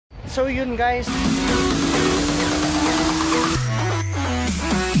So yun guys.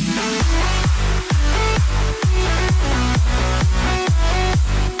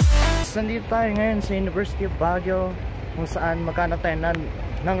 Nandito tayo ngayon sa University of Baguio, kung saan maghanap tayo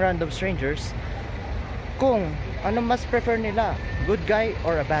ng random strangers kung ano mas prefer nila, good guy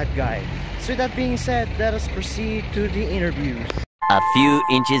or a bad guy. So that being said, let us proceed to the interviews. A few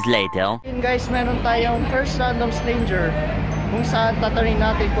inches later. Yun guys, meron tayong first random stranger kung saan tatanungin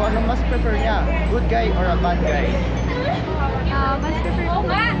natin kung ano mas prefer niya, good guy or a bad guy. Mas prefer ko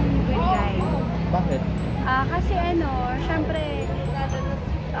good guy. Bakit? Kasi syempre,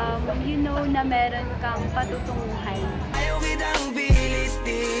 you know na meron kang patutunguhan.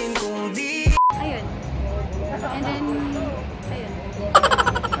 Ayun. And then, ayun.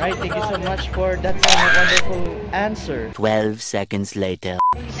 Alright, thank you so much for that wonderful answer. 12 seconds later.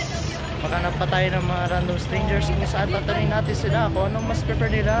 Maghanap pa tayo ng mga random strangers kung saan tatanungin natin sila kung anong mas prefer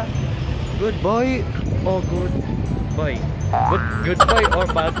nila, good boy o good boy. Good boy or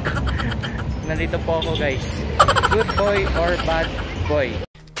bad. Nandito po ako guys. Good boy or bad boy.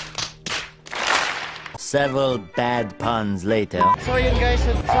 Several bad puns later. So yun guys,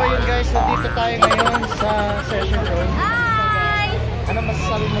 nandito tayo ngayon sa session room. Hi! Ano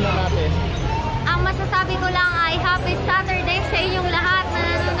masasabi mo na natin? Ang masasabi ko lang ay happy Saturday sa inyong lahat na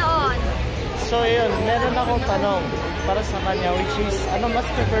nanonood. So yun, meron akong tanong para sa kanya, which is ano mas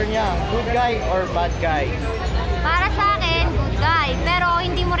prefer niya, good guy or bad guy? Para sa akin, good guy. Pero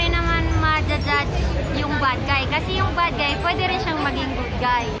hindi mo rin naman ma-judge yung bad guy. Kasi yung bad guy, pwede rin siyang maging good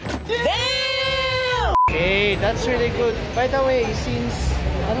guy. Hey, that's really good. By the way, since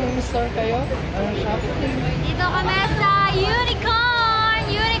anong store kayo? Anong shop? Dito kami sa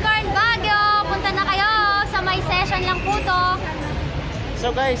Unicorn Baguio. Punta na kayo sa may session lang po to.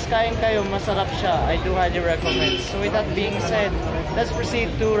 So guys, kain kayo, masarap siya. I do highly recommend. So with that being said, let's proceed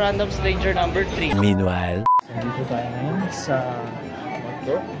to random stranger number 3. Meanwhile, Nandito tayo ngayon sa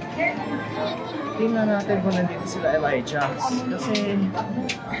outdoor. Tingnan natin kung nandito sila Elijah. Kasi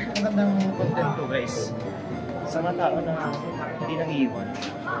ang gandang content ko guys. Sa mga tao na hindi nang iiwan.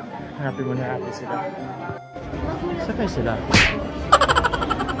 Hanapin mo na natin sila. Saan kayo sila?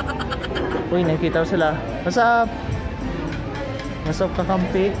 Uy, nakikita ko sila. What's up? What's up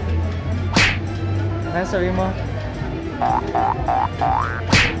kakampi? Ano sabi mo?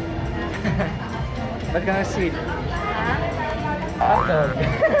 Ba't ka nga-sweet? Hotdog.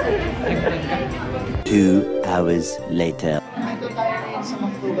 2 hours later. Dito tayo ngayon sa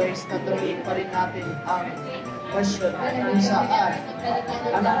mga guys, tatanungin pa rin natin ang question kung saan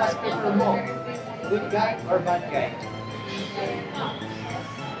ano mas prefer mo, good guy or bad guy?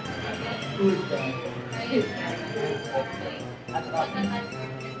 Good guy. At bakit?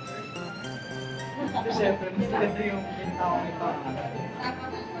 Kasi syempre, mas maganda yung tao ito.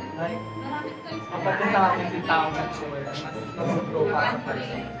 Like, kapag kasama si tao na sure, mas mag-grow pa sa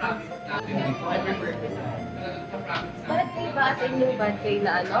person. I prefer good guy. Bad guy ba sa inyong bad guy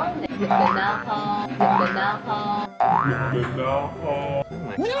na Ganda-nakaw?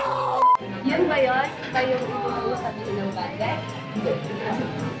 Yun ba yun? Kayong inuusap nyo ng bad guy? Ito na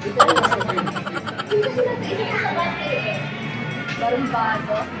Hindi kasi nasa isip ko sa bad guy eh.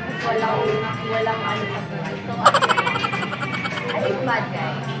 Barumbado, walang ano sa buhay. So, I think bad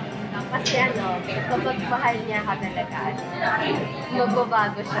guy. Kasi kapag mahal niya ka talaga,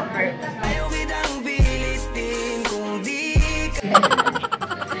 magbabago siya first.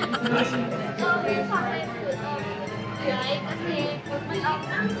 Kasi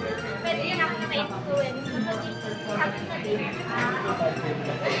pwede yun ako na-influence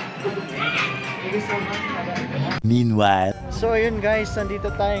Meanwhile, so ayun guys, nandito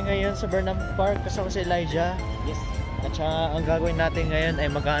tayo ngayon sa Burnham Park kasama si Elijah. Yes. At saka ang gagawin natin ngayon ay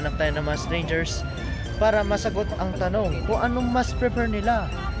maghahanap tayo ng mga strangers para masagot ang tanong kung anong mas prefer nila,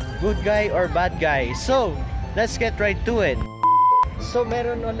 good guy or bad guy. So, let's get right to it. So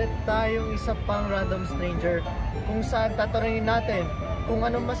meron ulit tayong isa pang random stranger kung saan tatanungin natin kung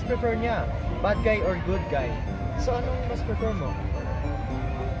anong mas prefer niya, bad guy or good guy. So anong mas prefer mo?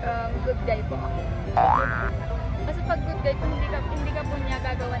 Good guy po ako. Kasi pag good guy po, hindi ka po niya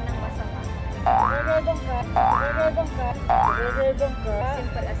gagawan ng masama. Rerebang ka.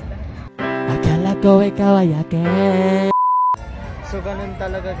 Simple as that. akala ko ikaw ay akin. So ganun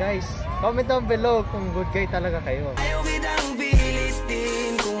talaga guys. Comment down below kung good guy talaga kayo. Ayaw kitang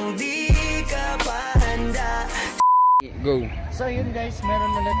bilistin kung di ka pa handa. Go! So yun guys,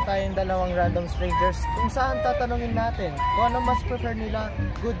 meron ulit tayong dalawang random strangers kung saan tatanungin natin kung ano mas prefer nila,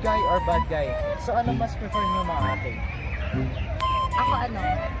 good guy or bad guy. So ano mas prefer nyo mga ate? Ako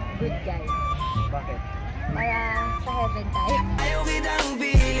good guy. Bakit? Para sa heaven tayo. Ayaw kitang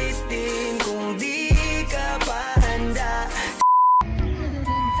bilistin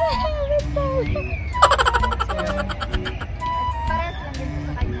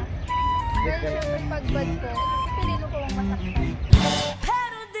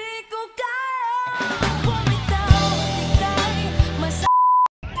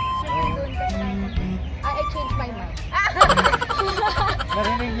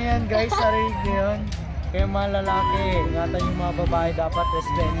yun? Kaya mga lalaki, ingatan yung mga babae, dapat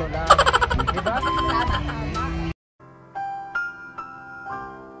respeto lang. Diba? Tama.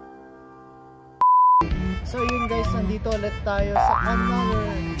 So yun guys, nandito ulit tayo sa another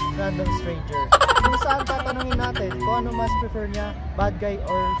random stranger. Kung saan tatanungin natin kung ano mas prefer niya, bad guy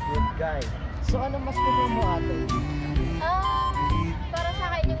or good guy. So ano mas prefer mo ate? Para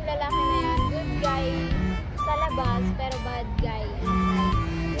sa akin yung lalaki na yun, good guy sa labas, pero bad guy inside.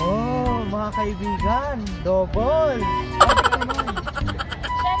 Oh, mga kaibigan, double! Ate naman.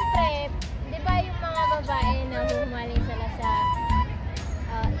 Siyempre, di ba yung mga babae na humaling sila sa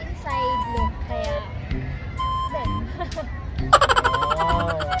inside look, kaya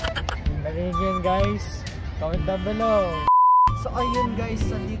Wow! Narinig yun guys. Comment down below. So ayun guys,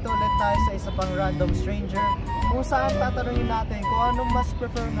 nandito ulit tayo sa isa pang random stranger kung saan tatanungin natin kung ano mas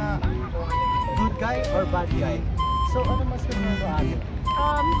prefer na good guy or bad guy. So ano mas prefer mo ate?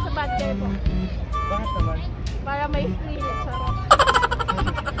 sa bad guy po. Bakit naman? Para may feel, sarap.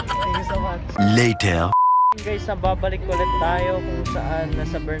 Thank you so much. Later. Guys, nababalik ulit tayo kung saan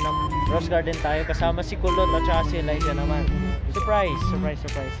nasa Burnham Rose Garden tayo kasama si Kulot at saka si Lyka naman. Surprise! May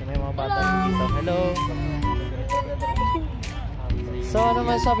mga bata dito. Hello! So ano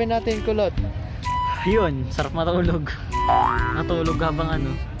man sabi natin, Kulot? Yun, sarap matulog. Natulog habang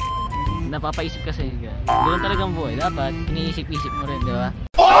napapaisip kasi. Doon talagang buhay. Dapat, iniisip-isip mo rin, di ba?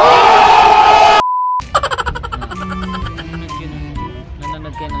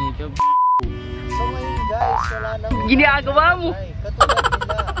 Nanonood kayo ng YouTube. So ngayon guys, wala nang Ginagawa mo! Katulad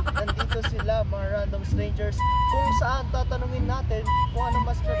nila, nandito sila, mga random strangers, kung saan tatanungin natin kung ano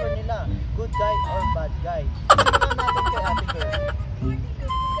mas prefer nila, good guy or bad guy. Simulan natin kay Ate Girl. Good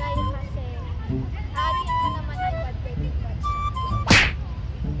guy kasi, atin mo naman ang bad guy dito.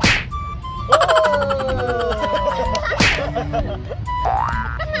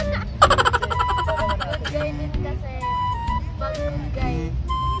 Good guy din kasi, pag good guy,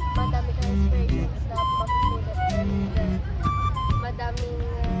 madami kang inspirations na pagkukulat. Madaming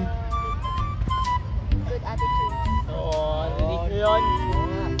good attitude. Oo, narinig ko yun.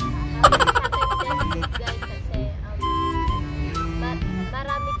 Sa akin din, good guy kasi,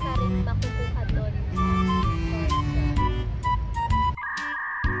 marami ka rin makukuha doon.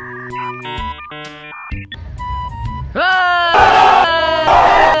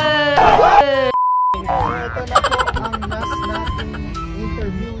 So ito na po ang last nating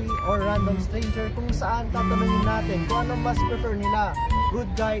interviewee or random stranger kung saan tatanungin natin kung ano mas prefer nila, good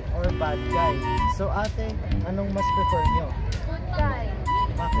guy or bad guy. So ate, anong mas prefer nyo? Good guy.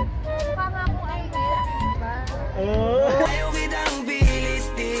 Bakit? Mukha nga po ang best, diba? Ayaw kitang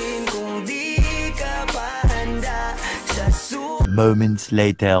pilitin kung di ka pa handa sa Moments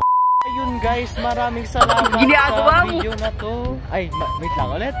later. Ayun guys, maraming salamat Ginagawa sa mo! video na to. Ay, wait lang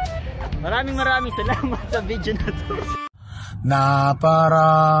ulit. Maraming salamat sa video na to. na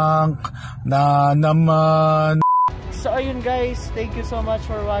parang na naman. So ayun guys, thank you so much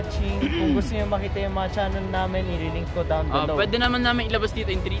for watching. Kung gusto niyo makita yung mga channel namin, i-link ko down below. Pwede naman namin ilabas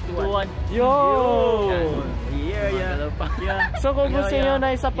dito in 3, 2, 1. Yo! Yeah. So kung gusto Yeah. niyo na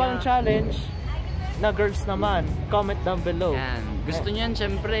isa pang challenge na girls naman, comment down below. Yan. Gusto niyan,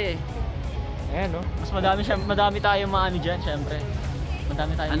 syempre. Ayan no? Mas madami tayong mga dyan, syempre.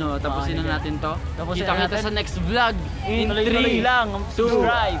 Madami tayong tapusin na natin to. Kita kita sa next vlog. In 3 lang.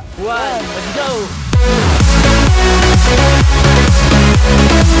 Subscribe. 1. Let's go!